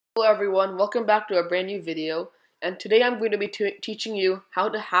Hello everyone, welcome back to a brand new video, and today I'm going to be teaching you how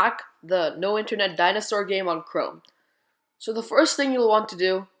to hack the no internet dinosaur game on Chrome. So the first thing you'll want to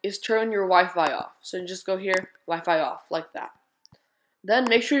do is turn your Wi-Fi off. So you just go here, Wi-Fi off, like that. Then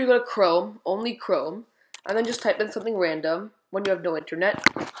make sure you go to Chrome, only Chrome, and then just type in something random when you have no internet,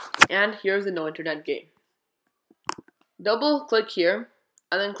 and here's the no internet game. Double click here,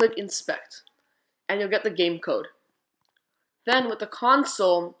 and then click inspect, and you'll get the game code. Then with the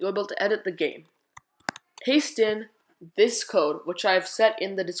console, you'll be able to edit the game. Paste in this code, which I've set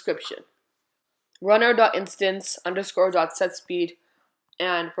in the description. runner.instance _.setSpeed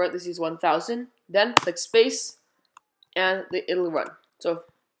and parentheses 1000. Then click space and it'll run. So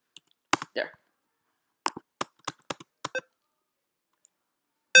there.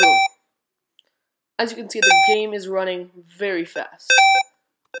 Boom. As you can see, the game is running very fast.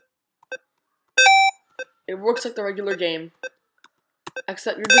 It works like the regular game,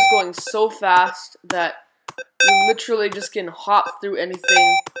 except you're just going so fast that you literally just can hop through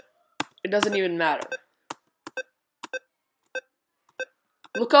anything. It doesn't even matter.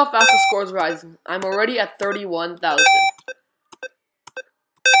 Look how fast the score is rising. I'm already at 31,000.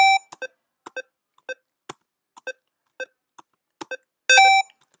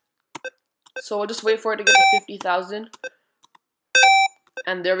 So we'll just wait for it to get to 50,000.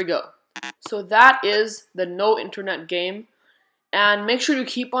 And there we go. So that is the no internet game. And make sure you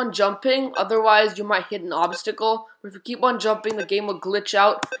keep on jumping, otherwise you might hit an obstacle. Or if you keep on jumping, the game will glitch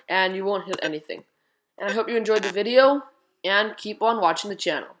out and you won't hit anything. And I hope you enjoyed the video, and keep on watching the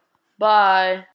channel. Bye!